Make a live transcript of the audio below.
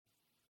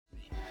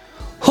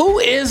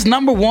is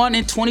number one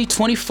in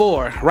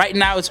 2024? Right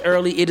now it's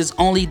early. It is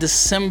only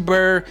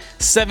December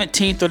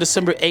 17th or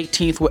December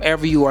 18th,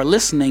 wherever you are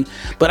listening.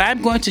 But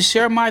I'm going to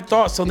share my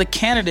thoughts on the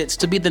candidates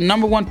to be the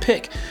number one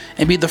pick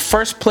and be the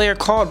first player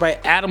called by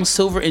Adam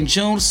Silver in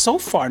June. So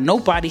far,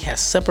 nobody has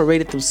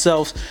separated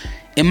themselves,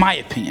 in my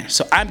opinion.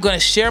 So I'm going to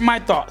share my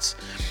thoughts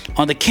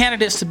on the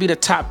candidates to be the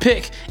top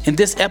pick in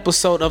this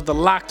episode of the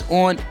Locked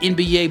On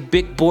NBA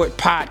Big Board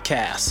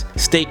podcast.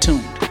 Stay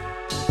tuned.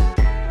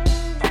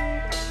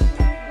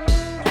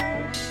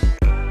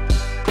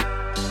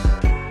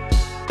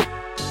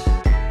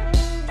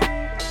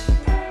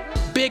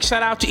 Big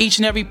shout out to each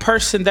and every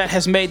person that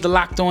has made the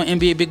Locked On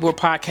NBA Big Board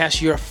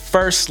podcast your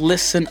first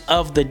listen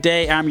of the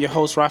day. I'm your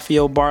host,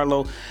 Rafael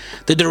Barlow,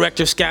 the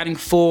director of scouting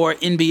for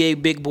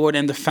NBA Big Board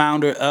and the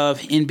founder of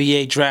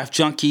NBA Draft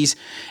Junkies.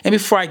 And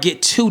before I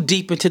get too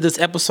deep into this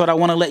episode, I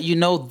want to let you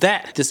know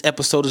that this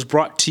episode is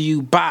brought to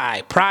you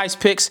by Prize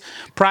Picks.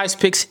 Prize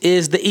Picks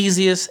is the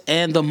easiest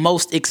and the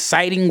most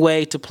exciting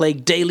way to play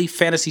daily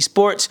fantasy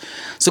sports.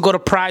 So go to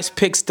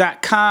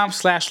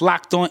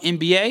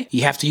prizepicks.com/LockedOnNBA.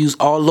 You have to use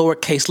all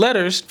lowercase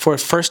letters for a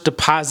first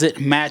deposit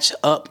match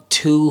up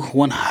to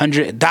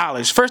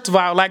 $100. First of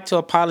all, I'd like to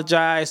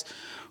apologize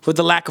for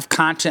the lack of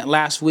content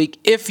last week.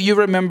 If you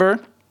remember,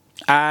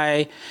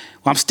 I'm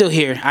still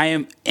here. I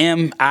am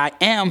in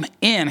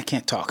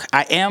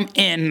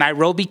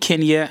Nairobi,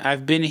 Kenya.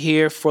 I've been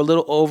here for a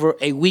little over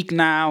a week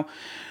now.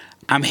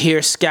 I'm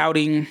here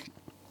scouting.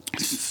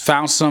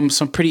 Found some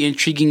pretty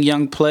intriguing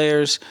young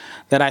players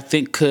that I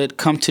think could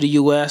come to the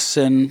U.S.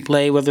 and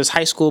play, whether it's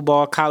high school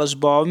ball, college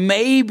ball,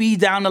 maybe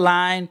down the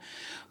line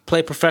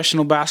play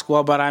professional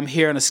basketball. But I'm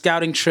here on a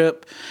scouting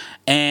trip,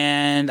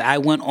 and I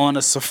went on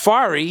a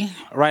safari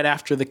right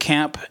after the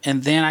camp,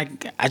 and then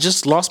I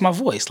just lost my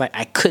voice. Like,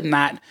 I could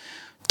not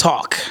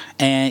talk.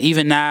 And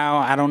even now,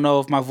 I don't know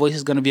if my voice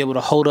is going to be able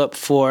to hold up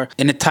for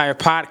an entire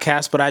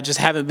podcast, but I just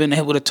haven't been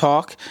able to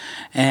talk.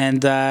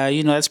 And,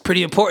 that's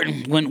pretty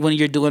important when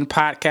you're doing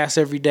podcasts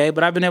every day.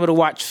 But I've been able to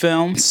watch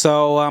film,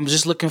 so I'm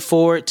just looking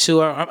forward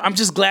to I'm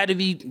just glad to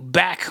be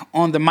back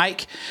on the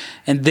mic.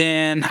 And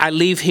then I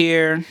leave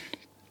here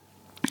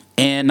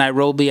in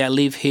Nairobi. I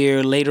leave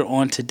here later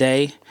on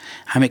today.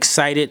 I'm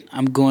excited.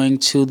 I'm going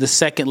to the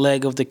second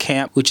leg of the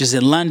camp, which is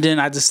in London.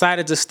 I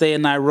decided to stay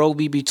in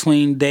Nairobi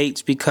between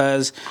dates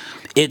because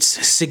it's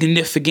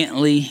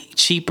significantly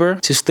cheaper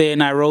to stay in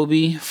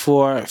Nairobi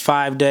for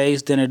 5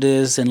 days than it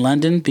is in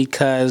London,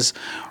 because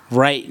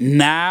right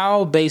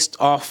now, based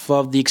off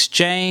of the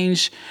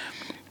exchange,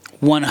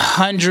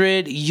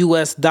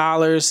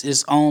 $100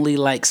 is only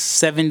like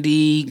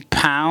 70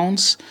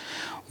 pounds,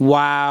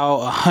 while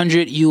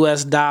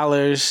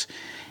 $100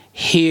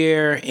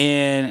 here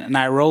in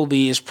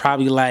Nairobi is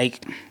probably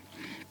like,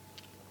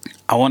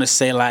 I want to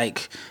say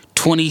like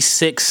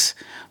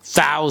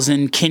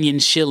 26,000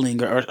 Kenyan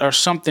shilling or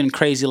something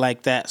crazy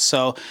like that.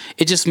 So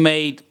it just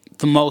made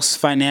the most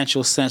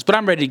financial sense. But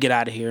I'm ready to get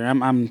out of here.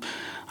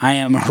 I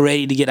am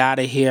ready to get out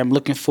of here. I'm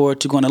looking forward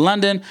to going to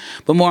London,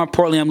 but more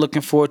importantly, I'm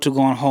looking forward to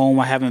going home.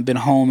 I haven't been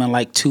home in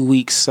like 2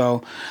 weeks,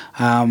 so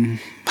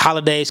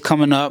holidays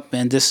coming up,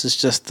 and this is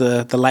just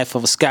the life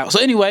of a scout. So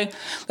anyway,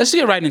 let's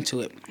get right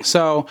into it.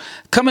 So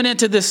coming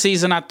into this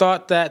season, I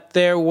thought that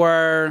there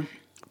were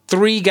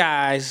 3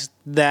 guys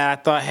that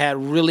I thought had a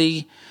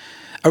really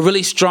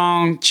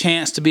strong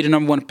chance to be the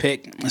number one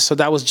pick. So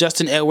that was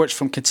Justin Edwards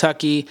from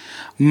Kentucky,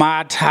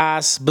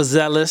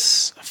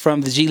 Buzelis from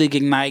the G League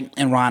Ignite,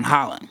 and Ron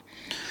Holland.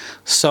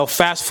 So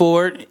fast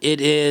forward, it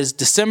is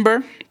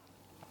December,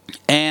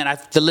 and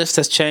the list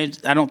has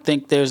changed. I don't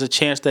think there's a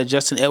chance that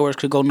Justin Edwards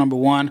could go number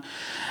one.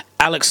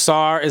 Alex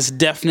Sarr is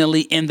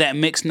definitely in that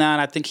mix now,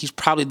 and I think he's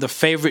probably the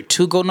favorite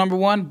to go number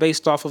one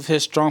based off of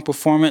his strong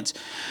performance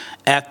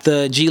at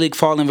the G League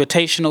Fall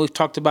Invitational. We've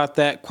talked about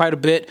that quite a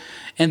bit.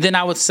 And then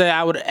I would say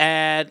I would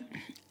add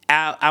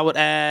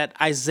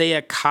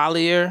Isaiah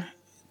Collier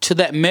to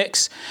that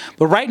mix.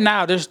 But right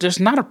now, there's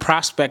not a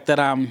prospect that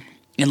I'm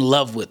in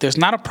love with. There's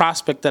not a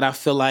prospect that I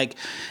feel like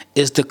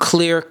is the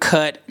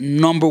clear-cut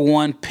number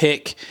one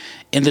pick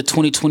in the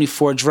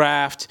 2024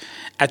 draft.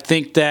 I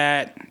think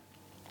that,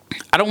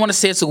 I don't want to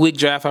say it's a weak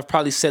draft. I've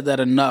probably said that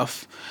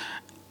enough.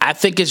 I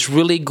think it's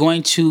really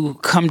going to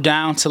come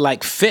down to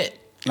like fit.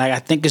 I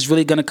think it's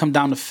really going to come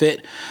down to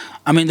fit.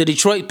 I mean, the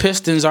Detroit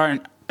Pistons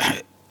aren't,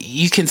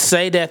 you can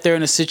say that they're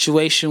in a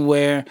situation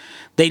where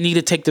they need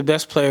to take the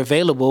best player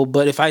available,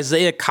 but if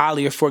Isaiah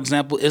Collier, for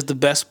example, is the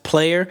best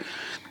player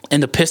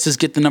and the Pistons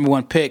get the number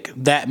one pick,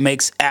 that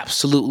makes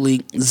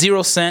absolutely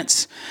zero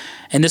sense.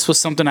 And this was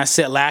something I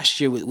said last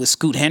year with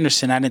Scoot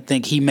Henderson. I didn't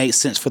think he made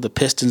sense for the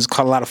Pistons.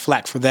 Caught a lot of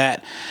flack for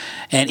that.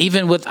 And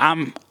even with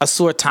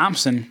Ausar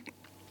Thompson,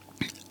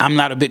 I'm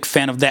not a big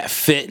fan of that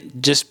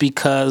fit just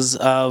because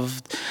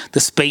of the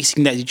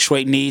spacing that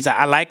Detroit needs.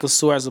 I like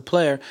Ausar as a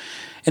player.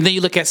 And then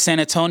you look at San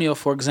Antonio,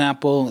 for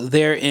example.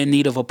 They're in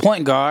need of a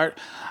point guard.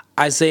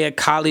 Isaiah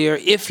Collier,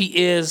 if he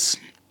is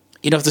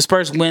if the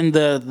Spurs win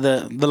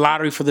the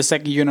lottery for the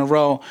second year in a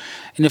row,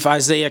 and if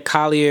Isaiah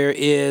Collier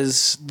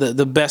is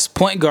the best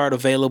point guard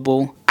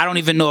available, I don't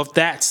even know if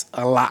that's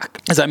a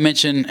lock. As I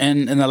mentioned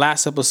in the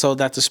last episode,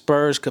 that the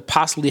Spurs could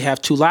possibly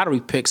have 2 lottery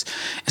picks.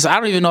 And so I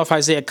don't even know if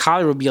Isaiah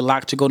Collier would be a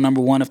lock to go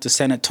number 1 if the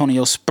San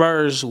Antonio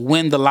Spurs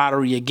win the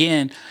lottery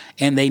again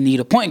and they need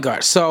a point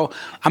guard. So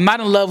I'm not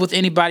in love with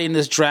anybody in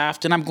this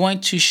draft, and I'm going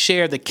to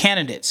share the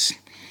candidates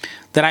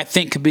that I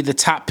think could be the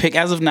top pick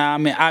as of now. I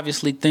mean,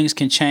 obviously things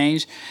can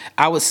change.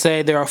 I would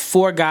say there are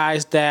 4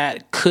 guys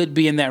that could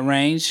be in that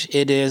range.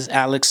 It is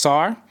Alex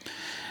Sarr,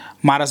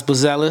 Matas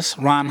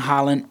Buzelis, Ron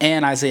Holland,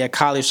 and Isaiah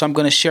Collier. So I'm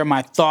going to share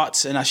my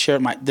thoughts, and I share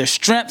their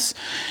strengths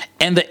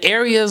and the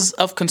areas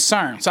of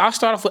concern. So I'll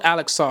start off with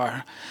Alex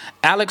Sarr.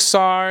 Alex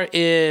Sarr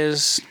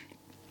is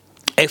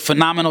a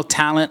phenomenal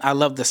talent. I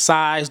love the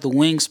size, the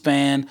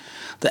wingspan,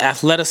 the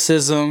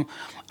athleticism.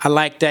 I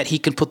like that he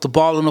can put the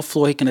ball on the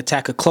floor. He can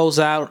attack a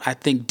closeout. I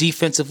think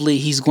defensively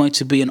he's going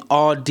to be an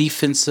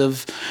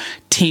all-defensive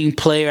team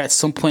player at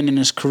some point in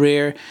his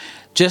career.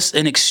 Just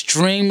an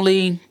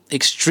extremely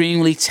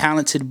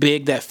talented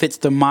big that fits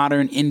the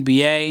modern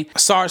NBA.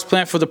 Sarr is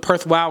playing for the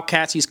Perth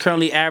Wildcats. He's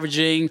currently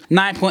averaging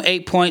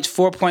 9.8 points,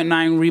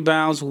 4.9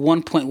 rebounds,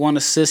 1.1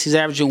 assists. He's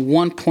averaging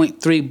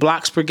 1.3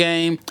 blocks per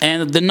game.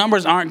 And the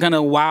numbers aren't going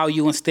to wow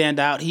you and stand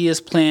out. He is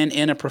playing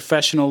in a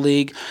professional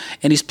league,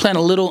 and he's playing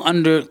a little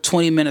under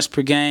 20 minutes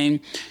per game,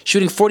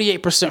 shooting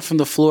 48% from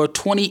the floor,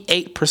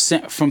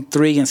 28% from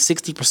 3, and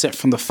 60%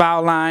 from the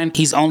foul line.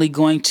 He's only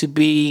going to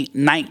be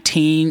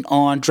 19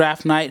 on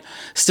draft night,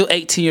 still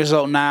 18 years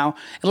old now.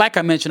 And like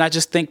I mentioned, I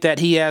just think that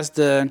he has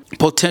the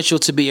potential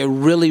to be a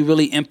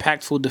really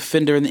impactful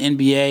defender in the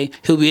NBA.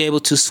 He'll be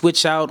able to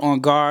switch out on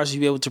guards. He'll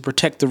be able to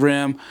protect the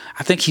rim.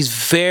 I think he's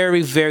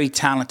very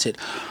talented.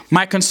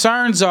 My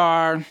concerns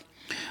are,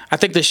 I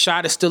think the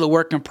shot is still a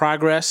work in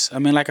progress. I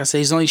mean, like I said,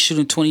 he's only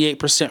shooting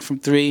 28% from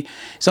 3.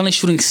 He's only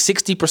shooting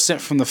 60%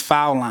 from the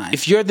foul line.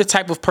 If you're the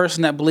type of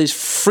person that believes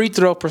free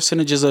throw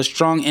percentage is a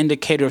strong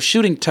indicator of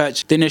shooting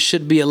touch, then there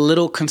should be a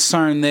little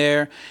concern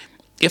there.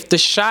 If the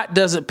shot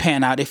doesn't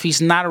pan out, if he's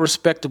not a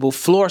respectable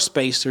floor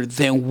spacer,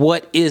 then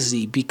what is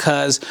he?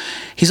 Because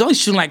he's only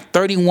shooting like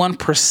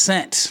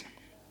 31%.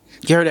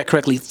 You heard that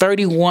correctly,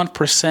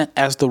 31%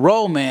 as the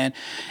roll man.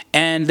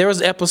 And there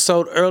was an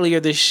episode earlier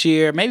this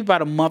year, maybe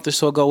about a month or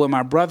so ago, with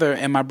my brother,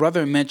 and my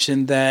brother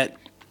mentioned that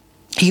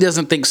he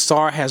doesn't think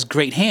Sarr has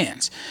great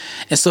hands.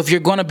 And so if you're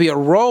going to be a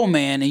roll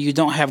man and you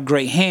don't have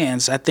great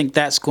hands, I think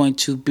that's going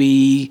to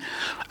be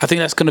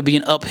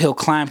an uphill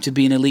climb to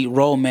be an elite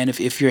roll man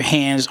if your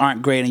hands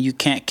aren't great and you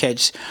can't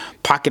catch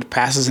pocket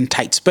passes in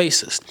tight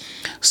spaces.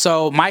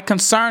 So my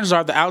concerns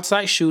are the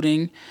outside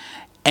shooting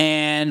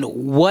and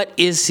what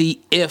is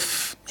he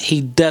if he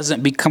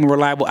doesn't become a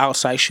reliable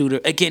outside shooter.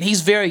 Again,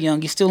 he's very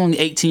young. He's still only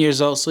 18 years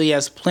old, so he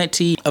has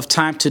plenty of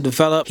time to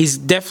develop. He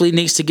definitely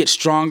needs to get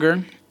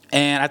stronger.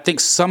 And I think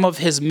some of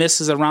his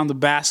misses around the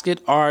basket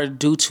are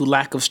due to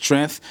lack of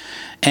strength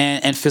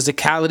and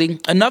physicality.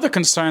 Another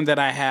concern that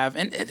I have,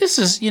 and this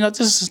is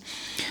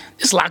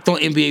Locked On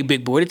NBA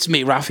Big Board. It's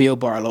me, Rafael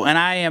Barlow, and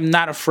I am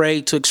not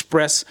afraid to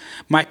express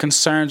my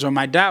concerns or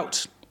my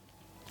doubts.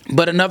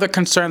 But another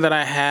concern that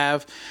I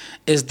have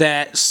is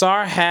that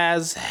Sarr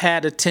has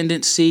had a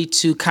tendency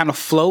to kind of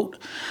float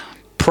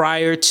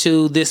prior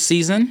to this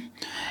season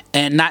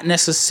and not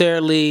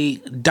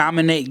necessarily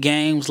dominate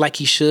games like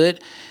he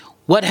should.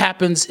 What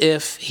happens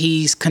if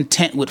he's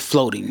content with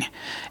floating?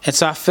 And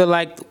so I feel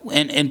like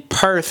in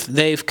Perth,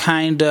 they've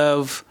kind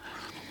of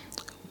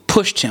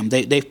pushed him.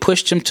 They've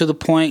pushed him to the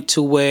point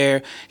to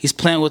where he's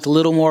playing with a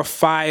little more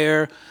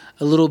fire,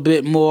 a little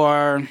bit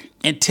more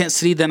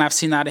intensity than I've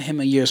seen out of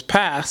him in years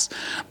past.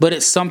 But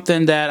it's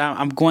something that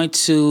I'm going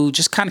to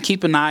just kind of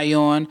keep an eye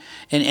on.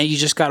 And you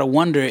just got to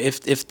wonder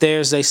if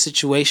there's a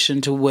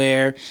situation to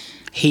where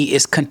he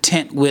is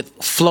content with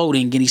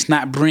floating and he's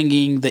not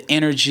bringing the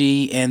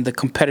energy and the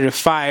competitive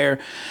fire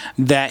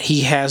that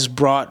he has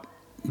brought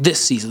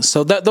this season.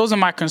 So those are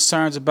my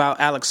concerns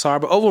about Alex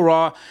Sarr. But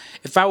overall,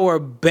 if I were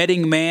a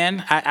betting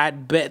man,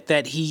 I'd bet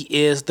that he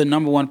is the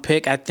number 1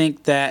 pick. I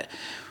think that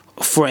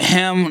for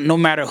him, no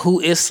matter who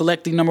is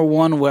selecting number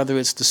 1, whether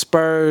it's the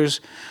Spurs,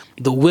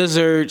 the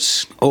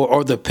Wizards,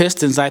 or the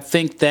Pistons, I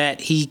think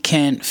that he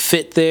can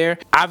fit there.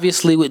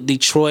 Obviously, with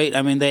Detroit,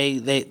 I mean,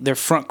 their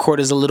front court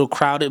is a little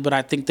crowded, but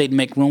I think they'd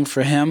make room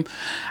for him.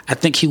 I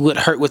think he would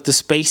hurt with the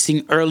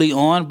spacing early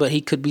on, but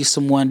he could be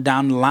someone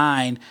down the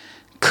line,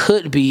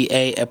 could be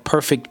a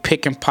perfect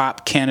pick and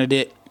pop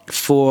candidate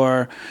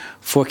for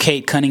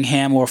Cade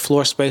Cunningham or a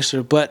floor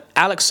spacer. But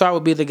Alex Sarr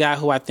would be the guy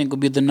who I think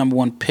would be the number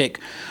 1 pick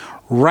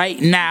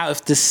right now.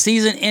 If the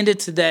season ended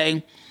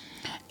today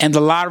and the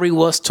lottery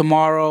was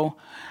tomorrow,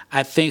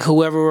 I think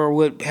whoever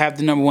would have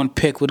the number 1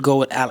 pick would go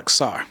with Alex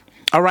Sarr.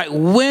 All right,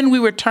 when we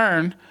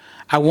return,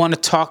 I want to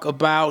talk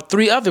about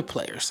 3 other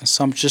players. And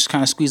so I'm just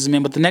kind of squeezing them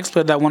in. But the next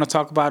player that I want to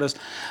talk about is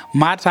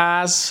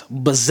Matas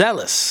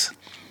Buzelis,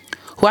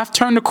 who I've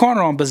turned the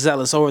corner on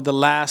Buzelis over the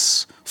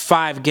last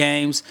 5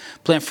 games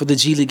playing for the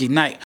G League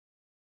Ignite.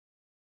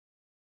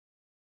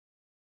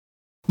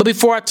 But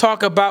before I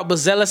talk about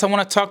Buzelis, I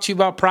want to talk to you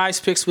about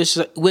Prize Picks,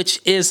 which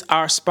is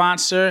our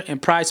sponsor.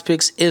 And Prize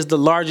Picks is the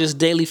largest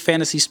daily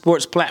fantasy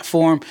sports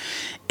platform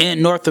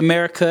in North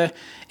America.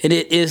 And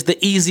it is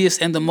the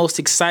easiest and the most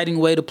exciting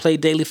way to play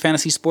daily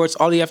fantasy sports.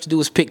 All you have to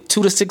do is pick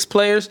 2 to 6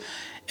 players,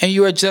 and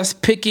you are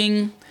just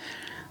picking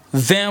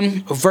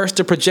them versus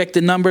the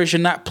projected numbers.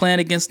 You're not playing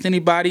against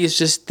anybody. It's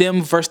just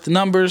them versus the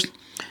numbers.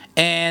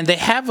 And they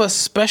have a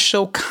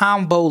special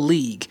combo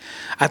league.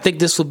 I think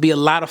this would be a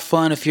lot of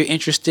fun if you're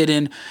interested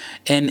in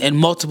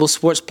multiple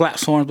sports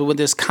platforms. But with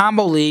this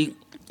combo league,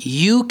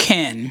 you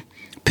can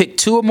pick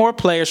 2 or more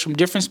players from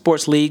different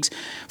sports leagues.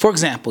 For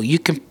example, you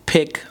can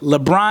pick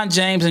LeBron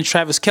James and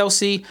Travis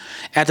Kelce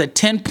at the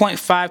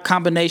 10.5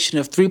 combination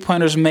of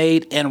three-pointers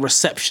made and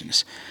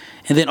receptions.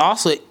 And then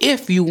also,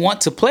 if you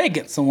want to play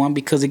against someone,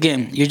 because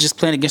again, you're just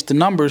playing against the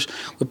numbers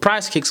with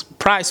Prize Picks,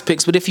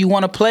 but if you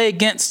want to play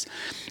against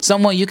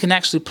someone, you can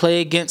actually play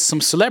against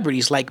some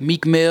celebrities like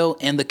Meek Mill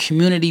and the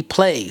Community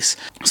Plays.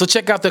 So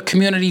check out the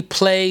Community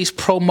Plays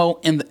promo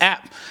in the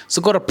app.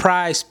 So go to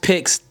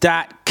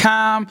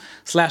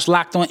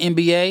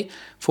prizepicks.com/LockedOnNBA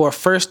for a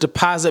first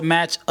deposit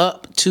match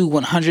up to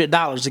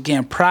 $100.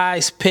 Again,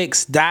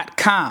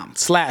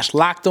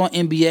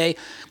 prizepicks.com/LockedOnNBA.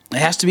 It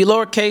has to be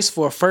lowercase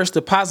for a first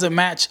deposit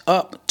match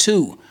up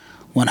to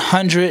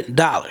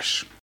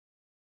 $100.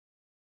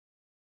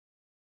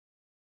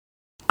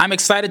 I'm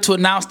excited to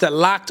announce that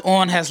Locked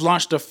On has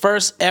launched the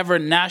first ever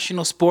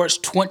national sports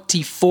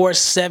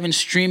 24/7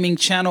 streaming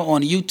channel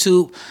on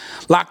YouTube.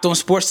 Locked On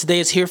Sports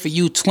Today is here for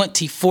you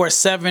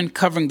 24/7,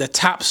 covering the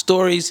top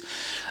stories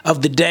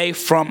of the day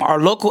from our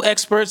local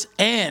experts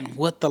and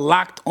with the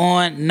Locked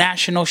On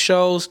national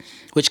shows,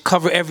 which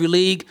cover every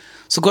league.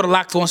 So go to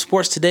Locked On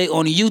Sports Today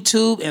on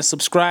YouTube and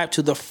subscribe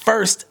to the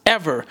first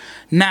ever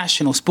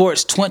national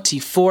sports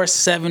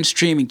 24/7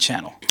 streaming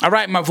channel. All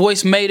right, my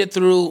voice made it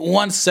through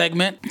one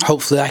segment.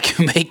 Hopefully I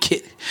can make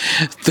it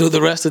through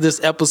the rest of this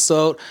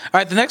episode. All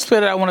right, the next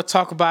player that I want to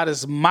talk about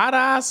is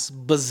Matas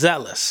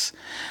Buzelis.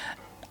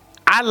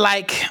 I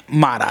like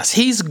Matas.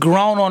 He's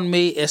grown on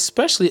me,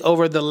 especially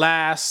over the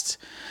last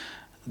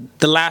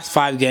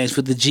 5 games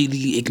with the G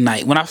League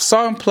Ignite. When I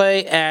saw him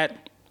play at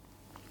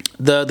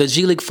the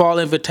G League Fall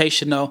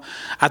Invitational,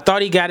 I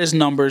thought he got his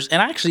numbers,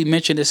 and I actually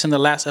mentioned this in the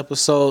last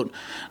episode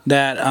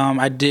that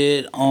I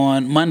did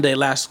on Monday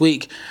last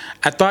week.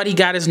 I thought he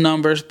got his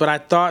numbers, but I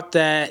thought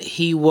that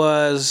he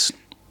was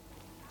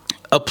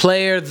a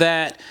player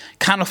that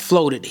kind of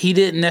floated. He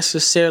didn't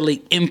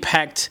necessarily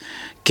impact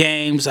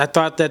games. I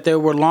thought that there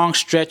were long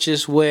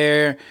stretches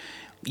where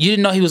you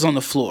didn't know he was on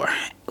the floor,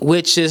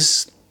 which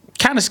is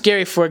kind of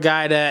scary for a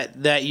guy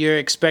that you're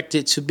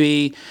expected to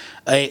be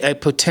a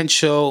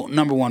potential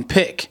number 1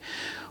 pick.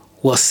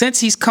 Well,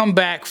 since he's come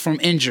back from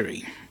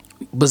injury,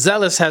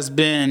 Buzelis has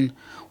been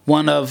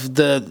one of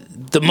the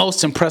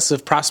most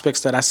impressive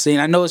prospects that I've seen.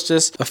 I know it's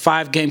just a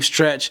 5-game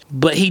stretch,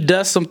 but he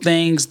does some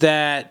things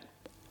that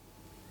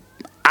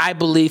I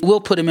believe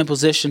will put him in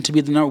position to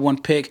be the number 1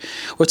 pick.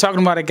 We're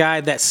talking about a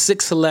guy that's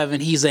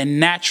 6'11". He's a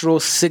natural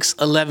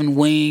 6'11"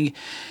 wing.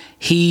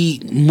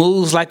 He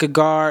moves like a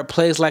guard,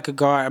 plays like a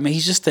guard. I mean,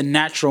 he's just a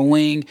natural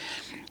wing.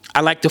 I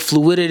like the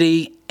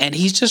fluidity, and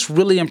he's just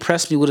really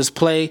impressed me with his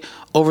play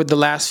over the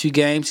last few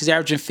games. He's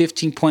averaging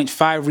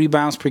 15.5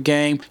 rebounds per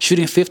game,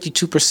 shooting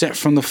 52%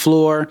 from the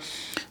floor,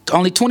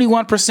 only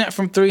 21%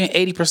 from 3 and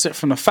 80%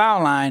 from the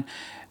foul line.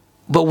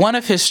 But one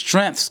of his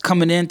strengths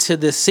coming into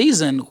this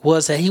season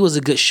was that he was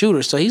a good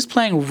shooter. So he's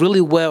playing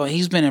really well, and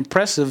he's been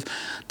impressive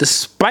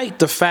despite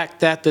the fact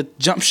that the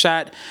jump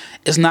shot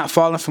is not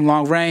falling from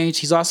long range.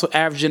 He's also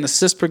averaging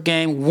assists per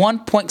game,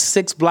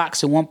 1.6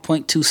 blocks and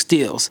 1.2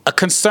 steals. A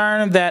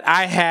concern that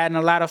I had, and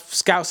a lot of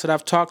scouts that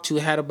I've talked to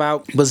had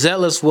about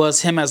Buzelis,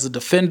 was him as a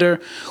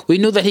defender. We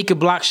knew that he could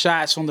block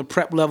shots on the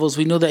prep levels.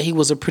 We knew that he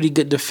was a pretty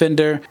good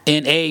defender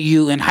in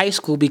AAU in high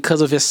school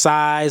because of his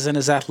size and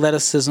his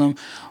athleticism.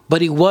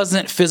 But he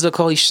wasn't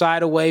physical. He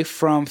shied away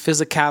from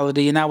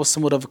physicality, and that was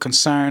somewhat of a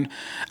concern.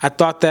 I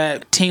thought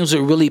that teams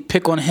would really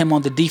pick on him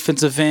on the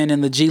defensive end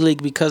in the G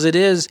League because it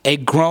is a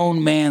grown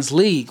man's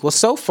league. Well,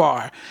 so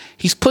far,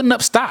 he's putting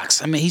up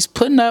stocks. I mean, he's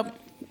putting up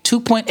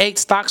 2.8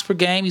 stocks per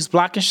game. He's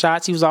blocking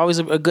shots. He was always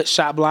a good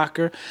shot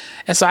blocker.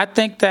 And so I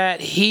think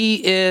that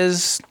he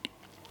is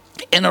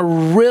in a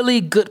really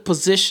good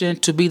position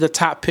to be the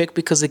top pick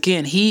because,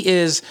 again, he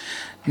is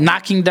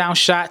knocking down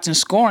shots and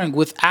scoring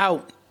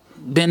without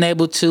been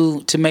able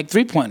to make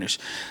three-pointers.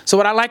 So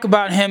what I like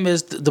about him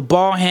is the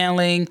ball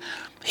handling.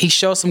 He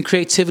shows some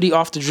creativity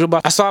off the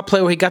dribble. I saw a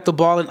play where he got the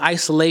ball in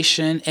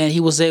isolation and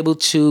he was able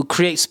to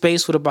create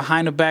space with a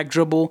behind-the-back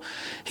dribble.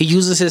 He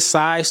uses his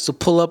size to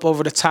pull up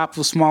over the top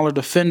of smaller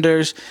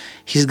defenders.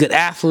 He's a good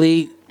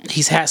athlete.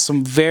 He's had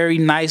some very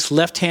nice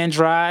left-hand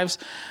drives.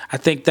 I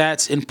think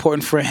that's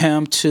important for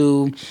him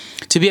to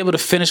be able to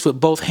finish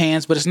with both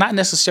hands, but it's not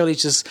necessarily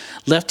just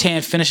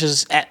left-hand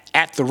finishes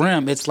at the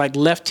rim. It's like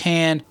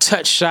left-hand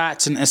touch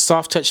shots and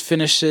soft touch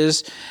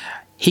finishes.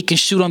 He can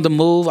shoot on the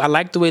move. I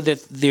like the way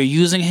that they're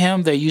using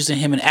him. They're using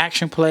him in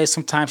action plays.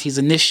 Sometimes he's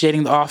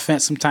initiating the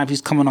offense. Sometimes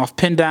he's coming off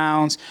pin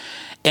downs.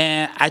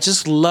 And I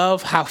just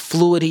love how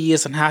fluid he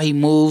is and how he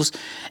moves.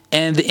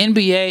 And the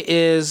NBA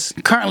is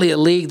currently a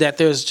league that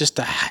there's just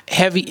a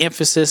heavy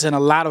emphasis and a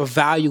lot of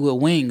value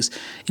with wings.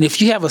 And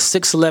if you have a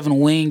 6'11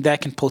 wing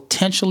that can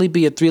potentially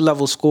be a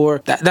 3-level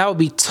scorer, that would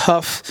be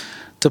tough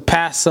to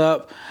pass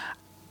up.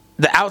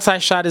 The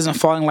outside shot isn't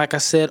falling, like I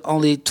said,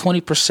 only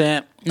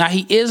 20%. Now,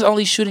 he is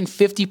only shooting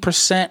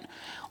 50%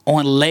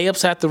 on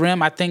layups at the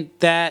rim. I think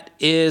that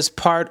is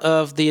part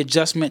of the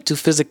adjustment to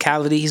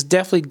physicality. He's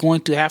definitely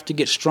going to have to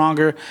get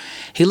stronger.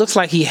 He looks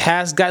like he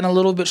has gotten a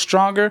little bit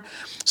stronger.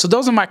 So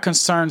those are my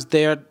concerns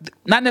there.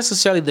 Not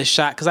necessarily the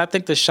shot, because I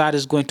think the shot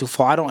is going to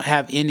fall. I don't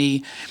have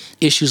any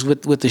issues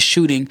with the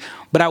shooting.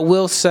 But I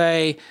will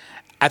say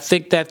I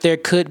think that there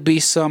could be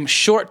some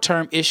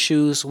short-term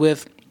issues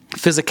with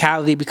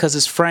physicality because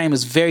his frame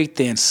is very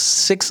thin,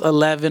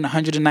 6'11",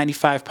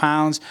 195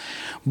 pounds.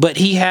 But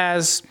he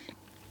has,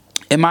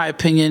 in my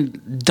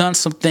opinion, done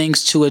some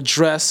things to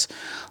address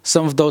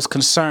some of those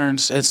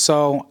concerns. And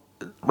so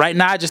right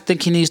now I just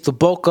think he needs to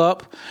bulk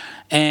up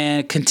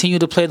and continue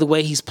to play the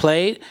way he's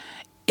played.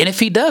 And if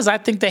he does, I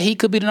think that he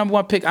could be the number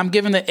one pick. I'm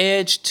giving the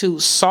edge to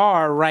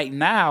Sarr right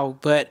now,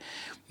 but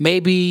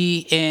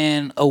maybe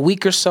in a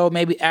week or so,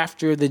 maybe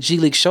after the G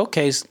League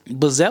Showcase,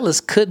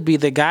 Buzelis could be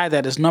the guy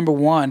that is number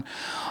one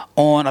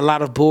on a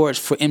lot of boards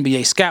for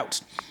NBA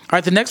scouts. All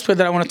right, the next player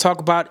that I want to talk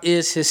about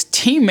is his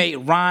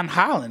teammate, Ron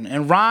Holland.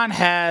 And Ron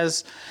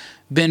has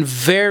been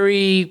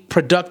very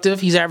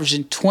productive. He's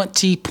averaging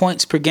 20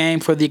 points per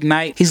game for the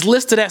Ignite. He's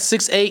listed at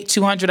 6'8",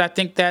 200. I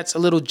think that's a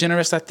little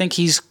generous. I think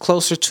he's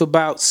closer to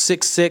about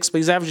 6'6", but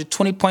he's averaging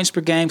 20 points per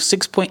game,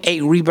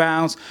 6.8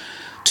 rebounds,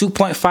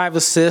 2.5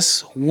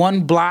 assists,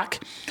 1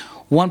 block,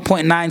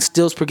 1.9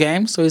 steals per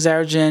game. So he's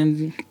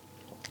averaging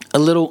a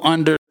little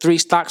under 3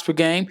 stocks per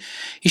game.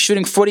 He's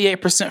shooting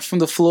 48% from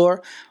the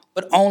floor,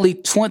 but only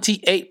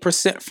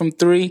 28% from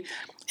 3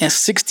 and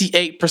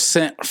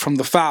 68% from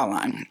the foul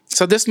line.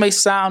 So this may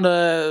sound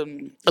a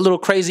little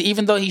crazy.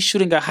 Even though he's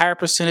shooting a higher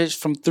percentage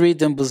from 3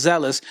 than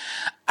Buzelis,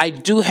 I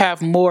do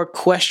have more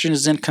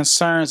questions and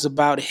concerns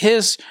about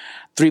his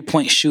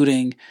three-point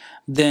shooting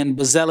than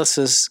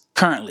Buzelis'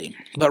 currently.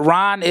 But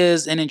Ron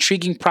is an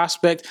intriguing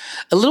prospect,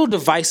 a little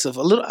divisive,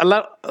 a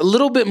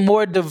little bit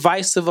more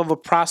divisive of a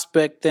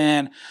prospect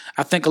than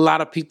I think a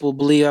lot of people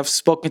believe. I've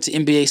spoken to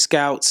NBA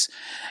scouts,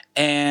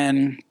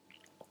 and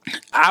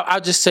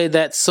I'll just say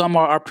that some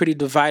are pretty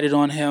divided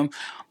on him.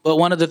 But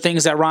one of the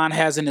things that Ron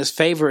has in his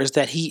favor is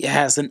that he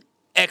has an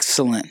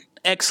excellent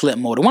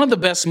motor. One of the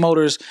best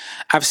motors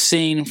I've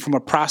seen from a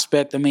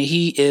prospect. I mean,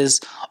 he is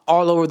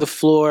all over the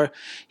floor.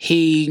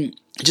 He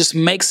just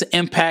makes an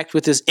impact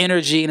with his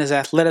energy and his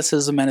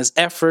athleticism and his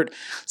effort.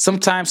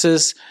 Sometimes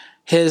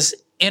his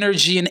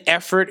energy and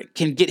effort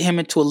can get him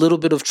into a little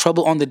bit of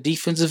trouble on the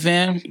defensive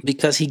end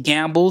because he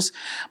gambles.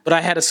 But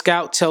I had a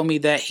scout tell me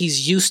that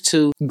he's used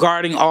to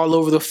guarding all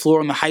over the floor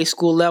on the high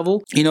school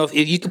level. You know, if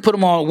you could put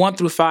him on 1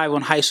 through 5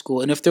 on high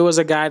school, and if there was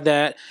a guy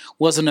that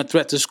wasn't a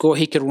threat to score,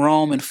 he could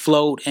roam and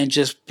float and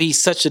just be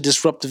such a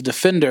disruptive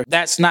defender.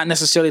 That's not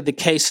necessarily the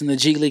case in the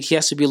G League. He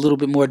has to be a little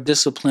bit more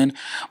disciplined.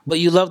 But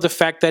you love the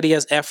fact that he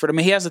has effort. I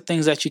mean, he has the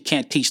things that you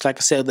can't teach. Like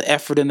I said, the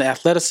effort and the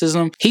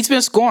athleticism. He's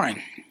been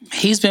scoring.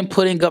 He's been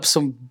putting up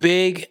some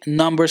big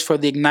numbers for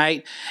the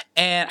Ignite.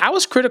 And I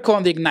was critical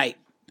on the Ignite.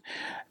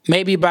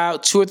 Maybe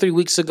about 2 or 3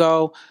 weeks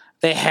ago,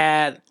 they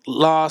had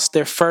lost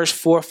their first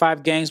 4 or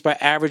 5 games by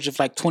average of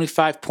like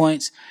 25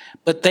 points.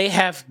 But they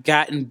have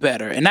gotten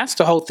better. And that's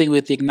the whole thing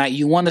with the Ignite.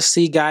 You want to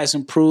see guys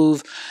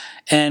improve.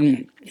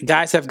 And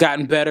guys have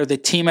gotten better. The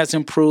team has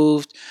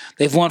improved.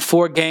 They've won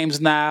 4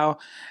 games now.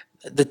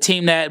 The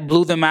team that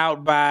blew them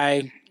out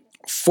by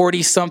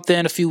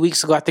 40-something a few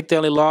weeks ago, I think they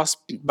only lost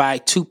by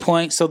 2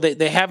 points. So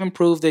they have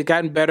improved. They've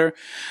gotten better.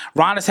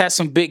 Ron has had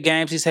some big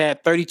games. He's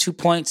had 32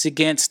 points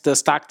against the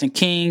Stockton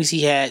Kings.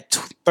 He had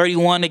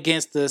 31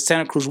 against the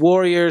Santa Cruz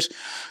Warriors,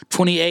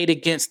 28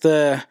 against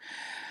the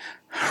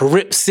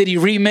Rip City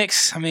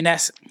Remix. I mean,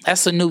 that's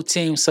a new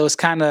team, so it's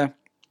kind of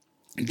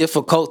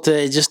difficult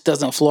it just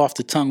doesn't flow off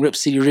the tongue, Rip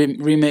City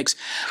Remix.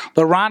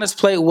 But Ron has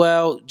played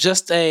well,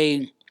 just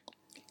an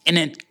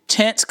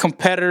intense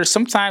competitor.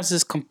 Sometimes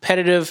his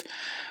competitive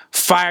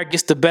fire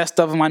gets the best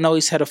of him. I know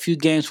he's had a few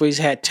games where he's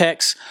had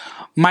techs.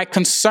 My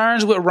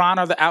concerns with Ron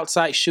are the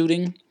outside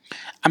shooting.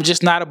 I'm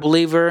just not a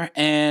believer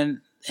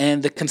in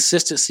the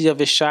consistency of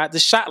his shot. The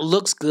shot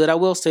looks good. I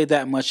will say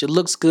that much. It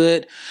looks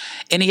good.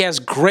 And he has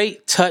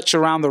great touch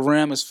around the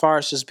rim as far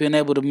as just being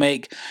able to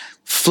make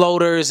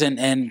floaters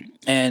and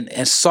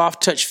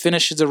soft touch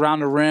finishes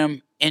around the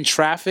rim in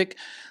traffic.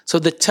 So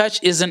the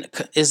touch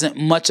isn't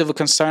much of a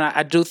concern.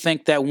 I do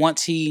think that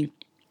once he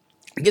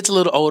gets a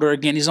little older,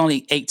 again, he's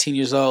only 18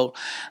 years old,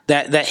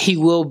 that he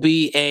will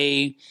be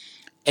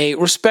a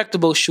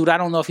respectable shooter. I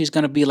don't know if he's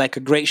going to be like a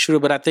great shooter,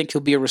 but I think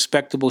he'll be a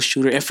respectable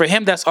shooter. And for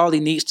him, that's all he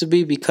needs to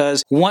be,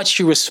 because once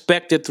you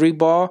respect the 3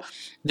 ball,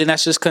 then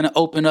that's just going to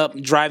open up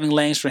driving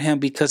lanes for him,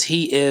 because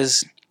he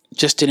is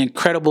just an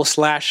incredible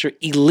slasher,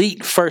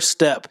 elite first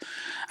step.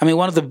 I mean,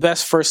 one of the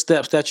best first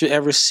steps that you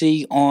ever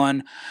see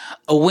on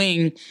a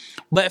wing.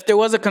 But if there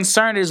was a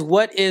concern, is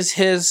what is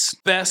his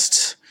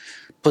best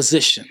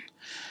position?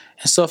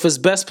 And so if his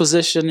best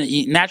position,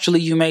 naturally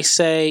you may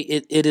say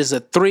it is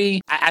a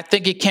 3. I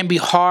think it can be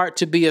hard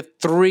to be a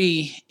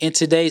 3 in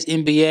today's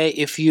NBA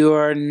if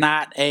you're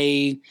not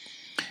a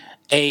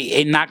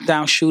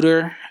knockdown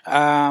shooter.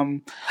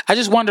 I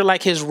just wonder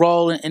like his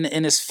role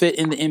and his fit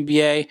in the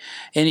NBA.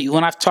 And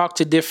when I've talked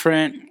to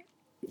different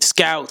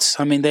scouts,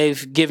 I mean,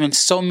 they've given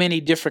so many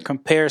different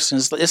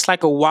comparisons. It's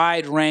like a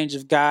wide range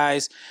of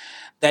guys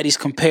that he's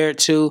compared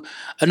to.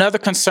 Another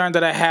concern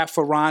that I have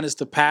for Ron is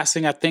the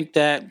passing. I think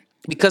that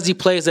because he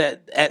plays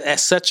at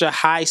such a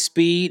high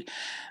speed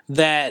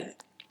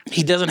that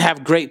he doesn't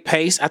have great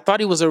pace. I thought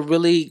he was a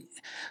really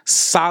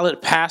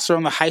solid passer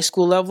on the high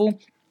school level.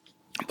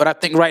 But I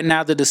think right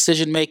now the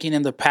decision-making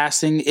and the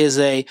passing is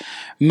a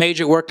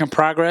major work in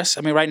progress.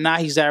 I mean, right now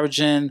he's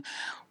averaging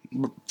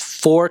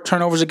 4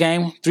 turnovers a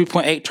game,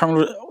 3.8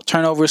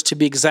 turnovers to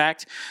be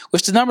exact,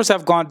 which the numbers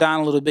have gone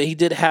down a little bit. He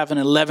did have an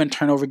 11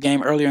 turnover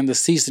game earlier in the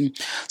season.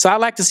 So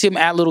I'd like to see him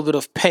add a little bit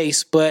of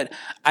pace, but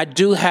I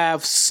do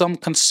have some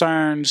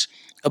concerns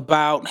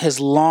about his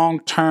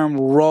long-term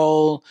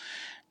role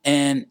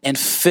and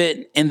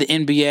fit in the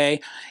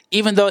NBA.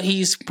 Even though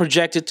he's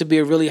projected to be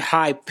a really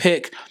high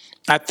pick,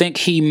 I think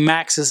he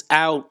maxes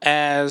out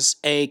as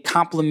a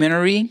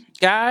complimentary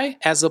guy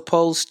as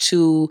opposed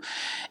to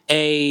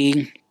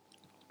a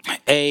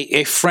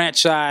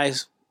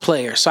franchise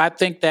player. So I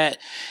think that,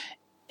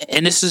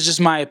 and this is just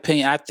my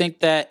opinion, I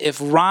think that if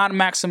Ron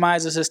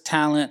maximizes his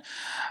talent,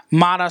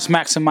 Manas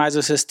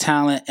maximizes his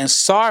talent, and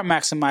Sarr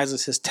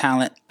maximizes his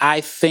talent, I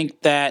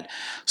think that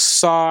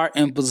Sarr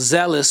and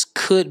Buzelis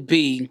could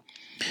be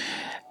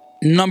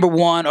number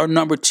 1 or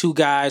number 2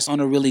 guys on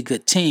a really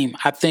good team.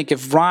 I think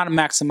if Ron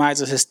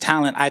maximizes his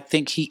talent, I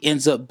think he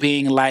ends up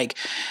being like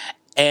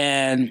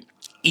an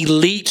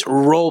elite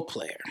role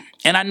player.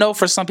 And I know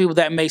for some people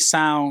that may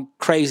sound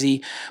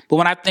crazy, but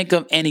when I think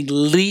of an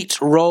elite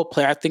role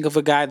player, I think of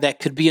a guy that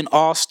could be an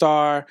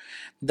all-star,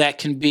 that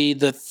can be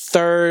the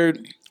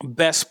 3rd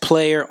best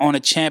player on a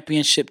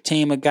championship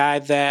team, a guy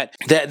that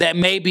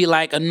may be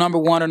like a number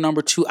 1 or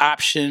number 2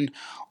 option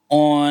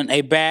on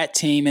a bad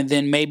team, and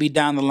then maybe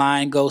down the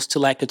line goes to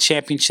like a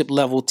championship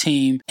level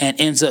team and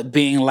ends up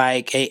being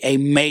like a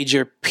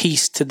major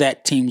piece to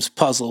that team's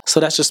puzzle.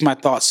 So that's just my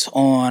thoughts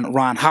on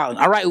Ron Holland.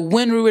 All right,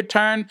 when we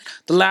return,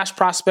 the last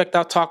prospect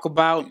I'll talk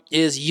about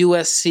is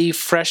USC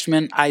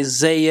freshman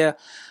Isaiah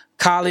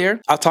Collier.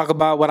 I'll talk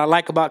about what I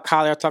like about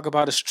Collier. I'll talk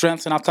about his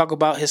strengths, and I'll talk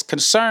about his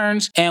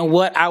concerns and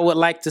what I would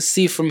like to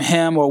see from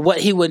him or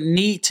what he would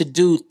need to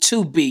do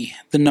to be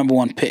the number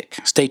 1 pick.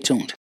 Stay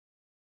tuned.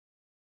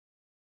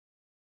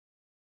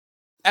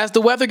 As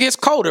the weather gets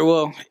colder,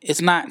 well, it's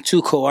not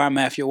too cold.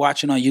 If you're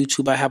watching on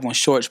YouTube, I have on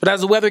shorts. But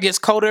as the weather gets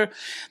colder,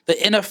 the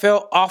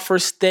NFL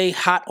offers stay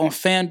hot on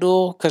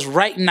FanDuel. Because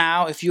right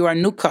now, if you are a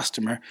new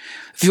customer,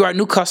 you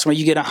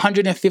get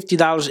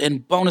 $150 in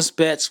bonus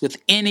bets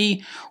with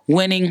any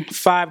winning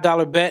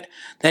 $5 bet.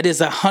 That is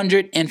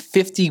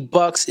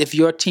 $150 if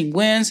your team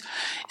wins.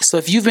 So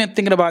if you've been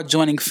thinking about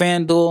joining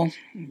FanDuel,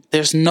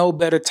 there's no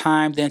better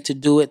time than to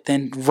do it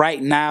than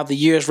right now. The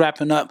year is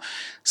wrapping up.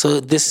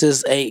 So this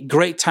is a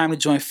great time to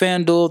join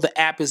FanDuel. The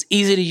app is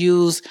easy to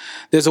use.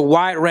 There's a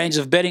wide range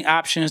of betting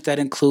options that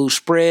include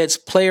spreads,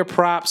 player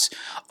props,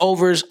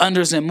 overs,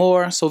 unders, and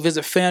more. So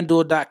visit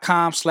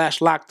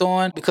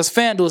FanDuel.com/locked-on because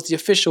FanDuel is the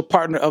official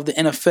partner of the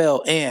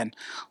NFL and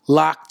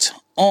Locked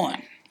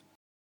On.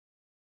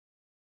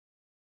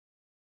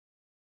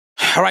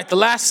 All right, the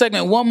last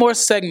segment, one more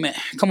segment.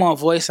 Come on,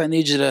 voice. I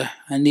need you to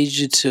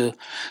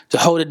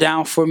hold it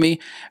down for me.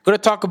 We're going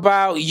to talk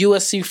about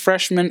USC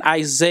freshman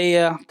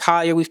Isaiah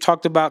Collier. We've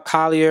talked about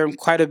Collier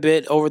quite a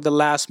bit over the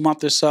last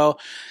month or so.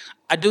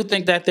 I do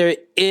think that there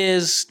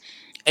is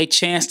a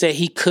chance that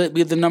he could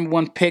be the number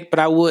 1 pick, but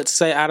I would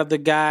say out of the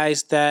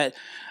guys that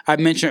I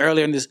mentioned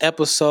earlier in this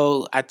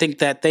episode, I think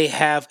that they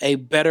have a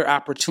better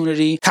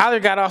opportunity. Collier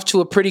got off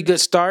to a pretty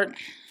good start,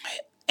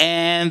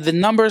 and the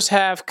numbers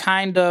have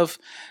kind of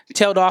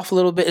tailed off a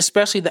little bit,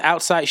 especially the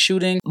outside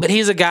shooting. But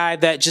he's a guy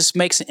that just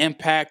makes an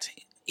impact.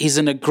 He's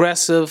an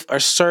aggressive,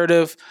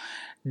 assertive,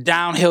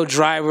 downhill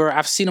driver.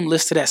 I've seen him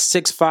listed at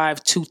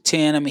 6'5",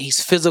 210. I mean,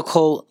 he's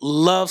physical,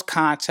 loves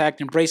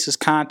contact, embraces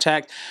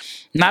contact,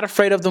 not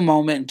afraid of the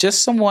moment,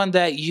 just someone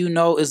that you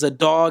know is a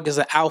dog, is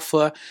an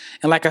alpha,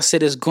 and like I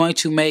said, is going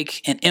to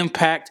make an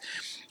impact.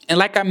 And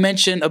like I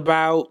mentioned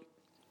about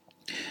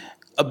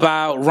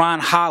Ron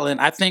Holland,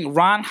 I think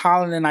Ron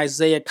Holland and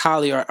Isaiah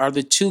Collier are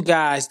the 2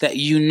 guys that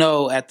you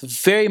know at the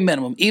very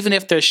minimum, even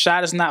if their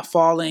shot is not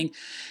falling,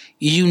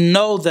 you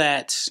know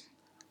that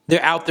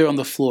they're out there on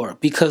the floor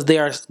because they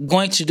are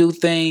going to do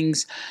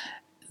things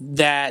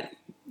that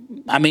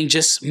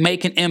just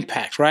make an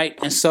impact, right?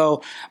 And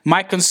so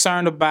my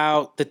concern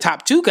about the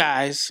top two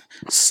guys,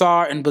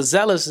 Sarr and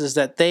Buzelis, is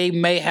that they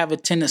may have a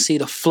tendency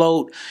to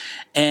float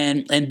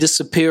and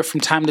disappear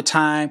from time to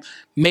time.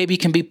 Maybe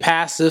can be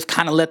passive,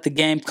 kind of let the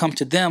game come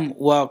to them.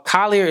 Well,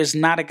 Collier is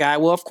not a guy.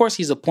 Well, of course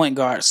he's a point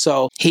guard,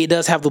 so he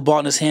does have the ball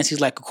in his hands.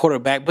 He's like a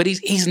quarterback, but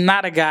he's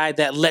not a guy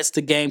that lets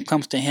the game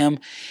come to him.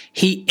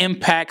 He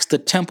impacts the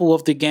tempo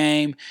of the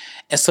game,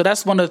 and so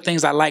that's one of the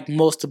things I like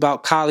most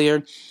about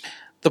Collier.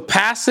 The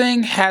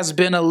passing has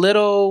been a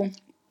little.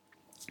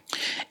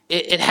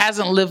 It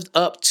hasn't lived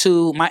up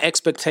to my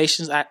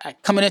expectations.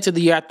 Coming into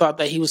the year, I thought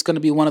that he was going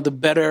to be one of the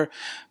better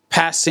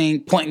passing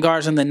point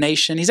guards in the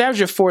nation. He's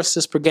averaging 4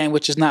 assists per game,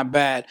 which is not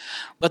bad,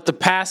 but the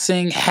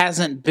passing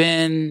hasn't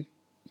been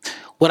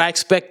what I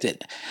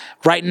expected.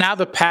 Right now,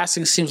 the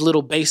passing seems a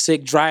little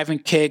basic, driving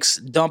kicks,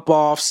 dump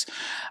offs.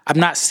 I'm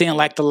not seeing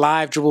like the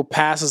live dribble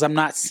passes. I'm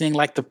not seeing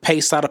like the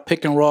pace out of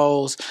pick and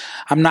rolls.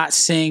 I'm not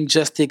seeing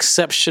just the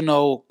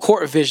exceptional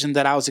court vision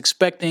that I was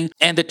expecting.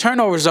 And the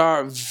turnovers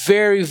are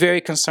very,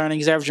 very concerning.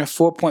 He's averaging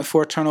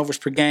 4.4 turnovers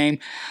per game.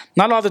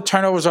 Not all the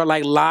turnovers are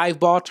like live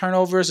ball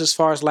turnovers as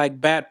far as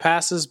like bad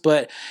passes,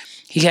 but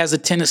he has a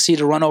tendency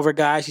to run over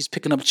guys. He's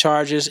picking up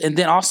charges. And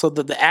then also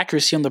the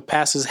accuracy on the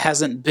passes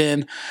hasn't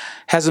been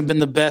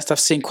the best. I've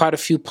seen quite a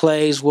few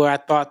plays where I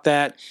thought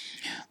that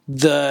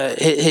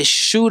his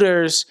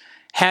shooters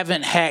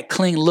haven't had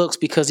clean looks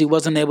because he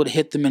wasn't able to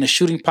hit them in a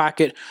shooting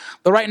pocket.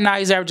 But right now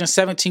he's averaging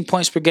 17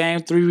 points per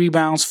game, 3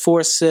 rebounds, 4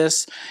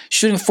 assists,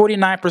 shooting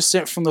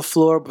 49% from the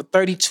floor, but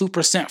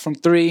 32% from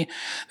three.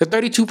 The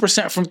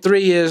 32% from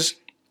three is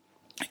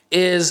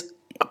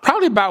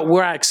probably about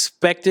where I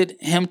expected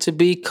him to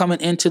be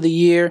coming into the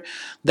year.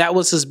 That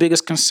was his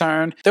biggest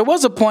concern. There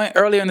was a point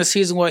earlier in the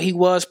season where he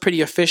was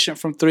pretty efficient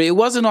from three. It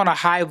wasn't on a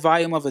high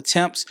volume of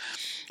attempts,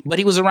 but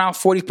he was around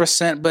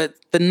 40%. But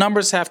the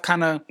numbers have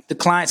kind of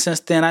declined since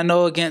then. I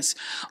know against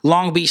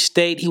Long Beach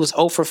State, he was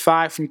 0 for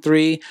 5 from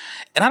three.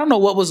 And I don't know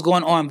what was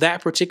going on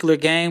that particular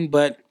game,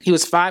 but he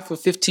was 5 for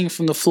 15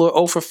 from the floor,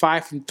 0 for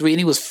 5 from three,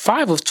 and he was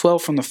 5 of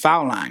 12 from the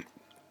foul line.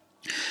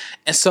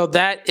 And so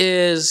that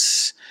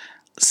is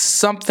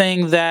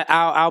something that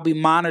I'll be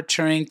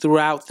monitoring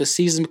throughout the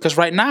season, because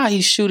right now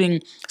he's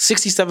shooting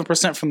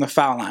 67% from the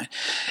foul line.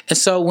 And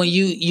so when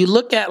you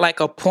look at like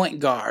a point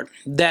guard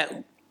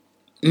that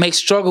may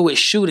struggle with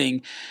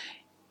shooting,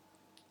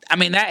 I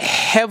mean, that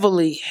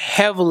heavily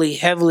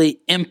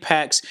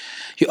impacts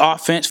your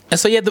offense. And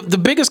so, yeah, the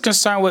biggest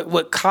concern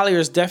with Collier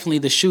is definitely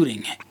the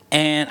shooting.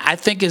 And I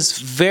think it's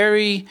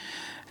very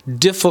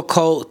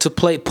difficult to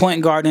play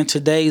point guard in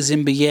today's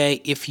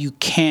NBA if you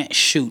can't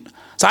shoot.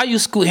 So I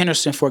use Scoot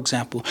Henderson, for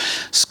example.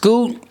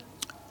 Scoot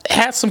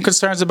had some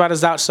concerns about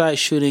his outside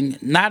shooting,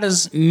 not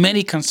as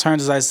many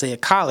concerns as Isaiah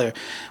Collier,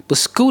 but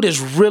Scoot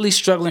is really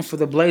struggling for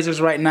the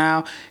Blazers right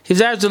now. He's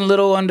averaging a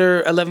little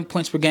under 11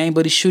 points per game,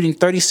 but he's shooting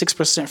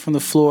 36% from the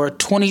floor,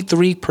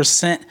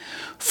 23%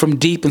 from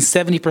deep, and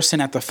 70%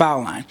 at the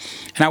foul line.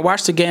 And I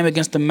watched the game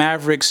against the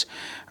Mavericks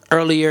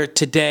earlier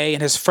today,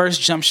 and his first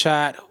jump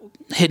shot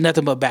hit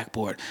nothing but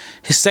backboard.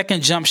 His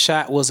second jump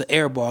shot was an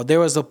air ball. There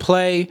was a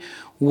play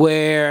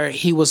where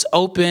he was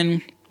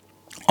open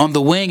on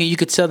the wing, and you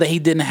could tell that he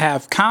didn't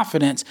have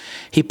confidence.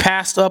 He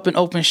passed up an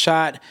open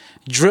shot,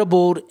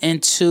 dribbled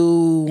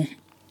into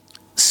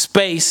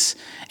space,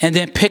 and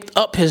then picked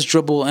up his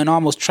dribble and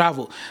almost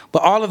traveled.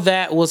 But all of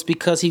that was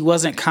because he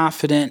wasn't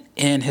confident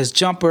in his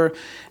jumper.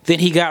 Then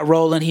he got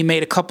rolling. He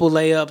made a couple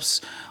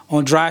layups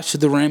on drives to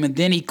the rim, and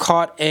then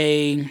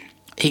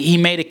he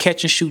made a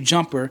catch-and-shoot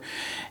jumper,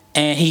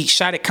 and he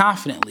shot it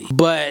confidently.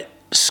 But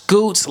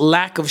Scoot's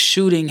lack of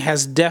shooting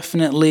has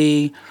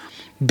definitely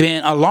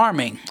been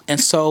alarming. And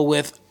so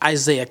with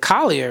Isaiah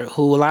Collier,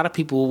 who a lot of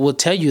people will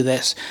tell you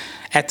this,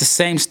 at the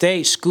same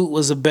stage, Scoot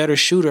was a better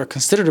shooter,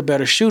 considered a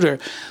better shooter.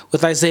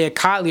 With Isaiah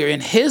Collier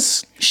in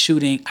his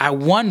shooting, I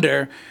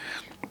wonder,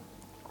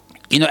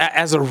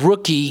 as a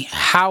rookie,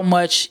 how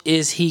much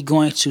is he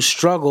going to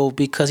struggle,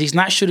 because he's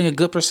not shooting a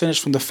good percentage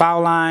from the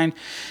foul line.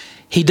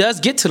 He does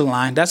get to the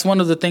line. That's one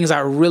of the things I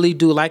really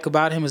do like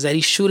about him, is that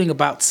he's shooting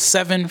about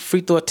 7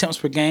 free throw attempts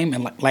per game.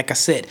 And like I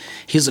said,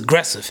 he's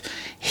aggressive.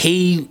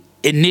 He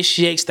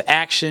initiates the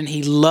action.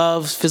 He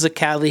loves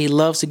physicality. He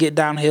loves to get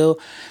downhill.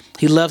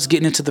 He loves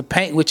getting into the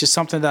paint, which is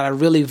something that I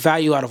really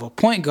value out of a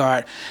point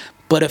guard.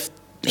 But if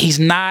he's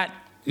not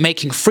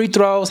making free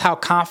throws, how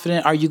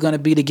confident are you going to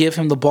be to give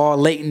him the ball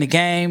late in the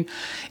game?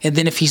 And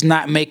then if he's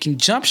not making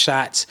jump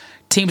shots,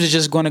 teams are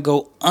just going to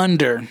go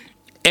under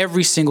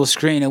every single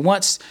screen. And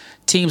once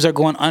teams are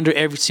going under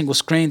every single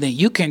screen, then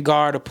you can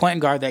guard a point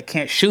guard that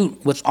can't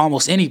shoot with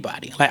almost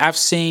anybody. Like I've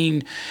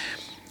seen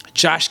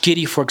Josh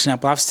Giddey, for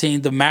example. I've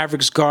seen the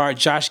Mavericks guard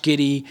Josh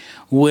Giddey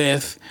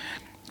with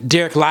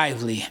Derek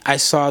Lively. I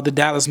saw the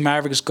Dallas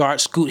Mavericks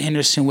guard Scoot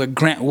Henderson with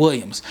Grant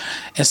Williams.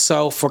 And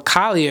so for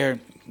Collier,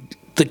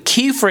 the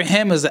key for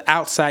him is the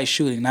outside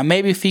shooting. Now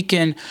maybe if he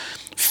can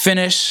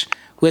finish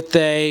with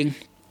a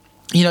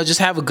just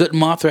have a good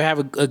month or have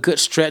a good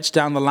stretch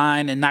down the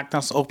line and knock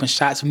down some open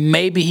shots,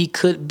 maybe he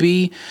could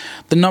be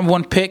the number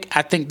one pick.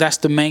 I think that's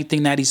the main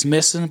thing that he's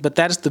missing. But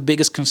that is the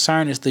biggest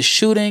concern, is the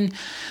shooting,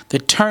 the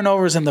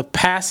turnovers, and the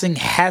passing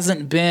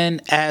hasn't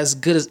been as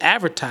good as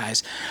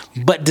advertised.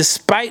 But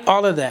despite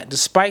all of that,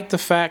 despite the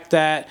fact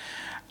that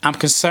I'm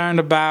concerned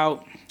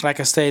about, like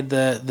I say,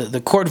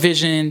 the court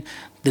vision,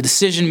 the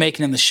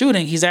decision-making, and the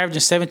shooting, he's averaging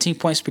 17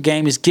 points per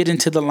game. He's getting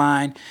to the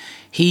line.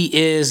 He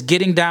is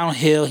getting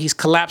downhill. He's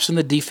collapsing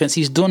the defense.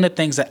 He's doing the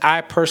things that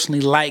I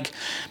personally like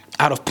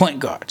out of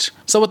point guards.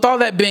 So with all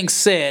that being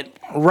said,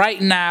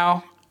 right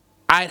now,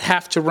 I'd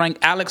have to rank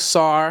Alex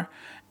Sarr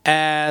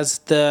as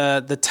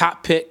the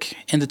top pick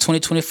in the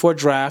 2024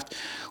 draft,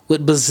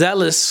 with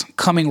Buzelis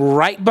coming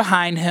right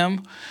behind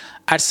him.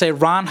 I'd say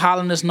Ron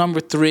Holland is number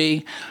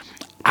 3.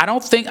 I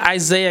don't think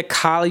Isaiah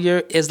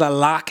Collier is a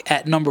lock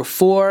at number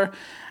 4.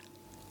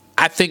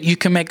 I think you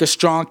can make a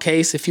strong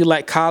case. If you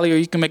like Collier,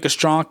 you can make a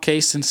strong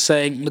case and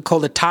say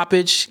Nikola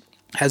Topic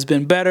has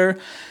been better.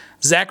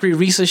 Zachary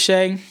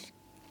Risachet,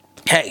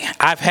 hey,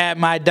 I've had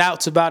my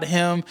doubts about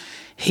him.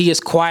 He has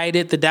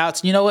quieted the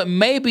doubts. You know what?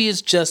 Maybe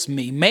it's just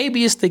me.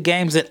 Maybe it's the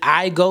games that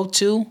I go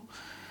to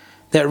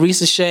that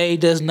Risachet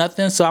does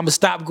nothing. So I'm going to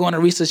stop going to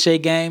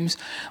Risachet games.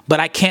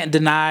 But I can't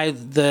deny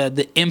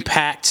the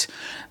impact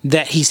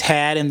that he's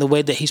had and the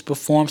way that he's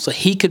performed. So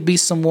he could be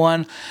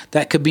someone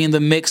that could be in the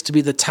mix to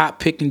be the top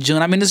pick in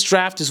June. I mean, this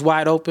draft is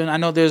wide open. I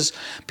know there's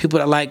people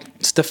that like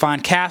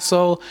Stephon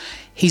Castle.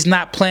 He's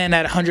not playing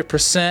at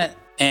 100%,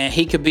 and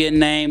he could be a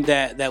name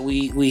that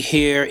we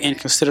hear in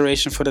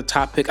consideration for the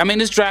top pick. I mean,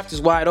 this draft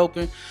is wide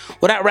open.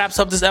 Well, that wraps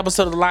up this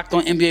episode of the Locked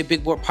On NBA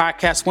Big Board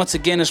Podcast. Once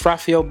again, it's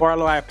Rafael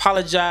Barlow. I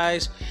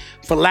apologize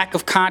for lack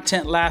of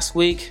content last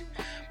week.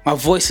 My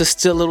voice is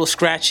still a little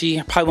scratchy.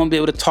 I probably won't be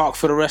able to talk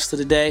for the rest of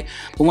the day.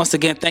 But once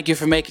again, thank you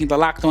for making the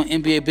Locked On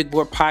NBA Big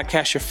Board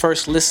Podcast your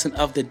first listen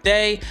of the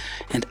day.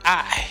 And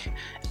I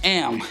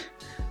am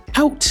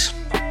out.